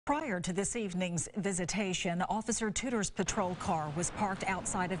Prior to this evening's visitation, Officer Tuder's patrol car was parked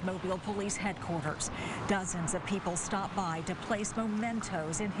outside of Mobile Police Headquarters. Dozens of people stopped by to place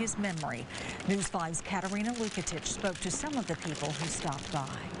mementos in his memory. News 5's Katerina Lukatich spoke to some of the people who stopped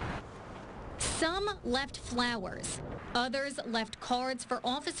by. Some left flowers. Others left cards for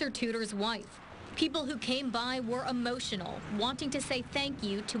Officer Tuder's wife. People who came by were emotional, wanting to say thank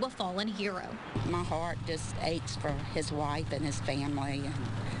you to a fallen hero. My heart just aches for his wife and his family, and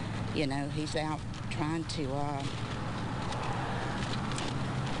you know, he's out trying to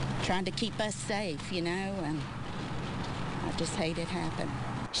keep us safe, you know, and I just hate it happen.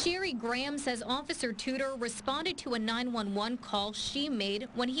 Sherry Graham says Officer Tuder responded to a 911 call she made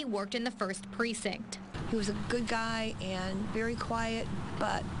when he worked in the 1st Precinct. He was a good guy and very quiet,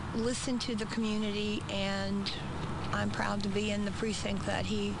 but listened to the community, and I'm proud to be in the precinct that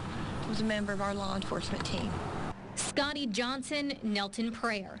he was a member of our law enforcement team. Scotty Johnson knelt in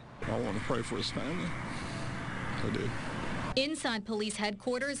prayer. I want to pray for his family. I do. Inside police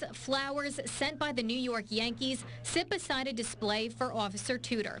headquarters, flowers sent by the New York Yankees sit beside a display for Officer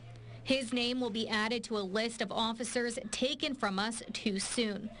Tuder. His name will be added to a list of officers taken from us too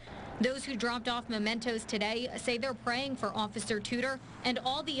soon. Those who dropped off mementos today say they're praying for Officer Tuder and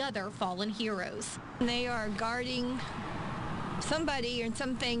all the other fallen heroes. They are guarding somebody or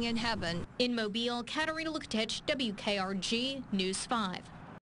something in heaven. In Mobile, Katerina Lukatich, WKRG News 5.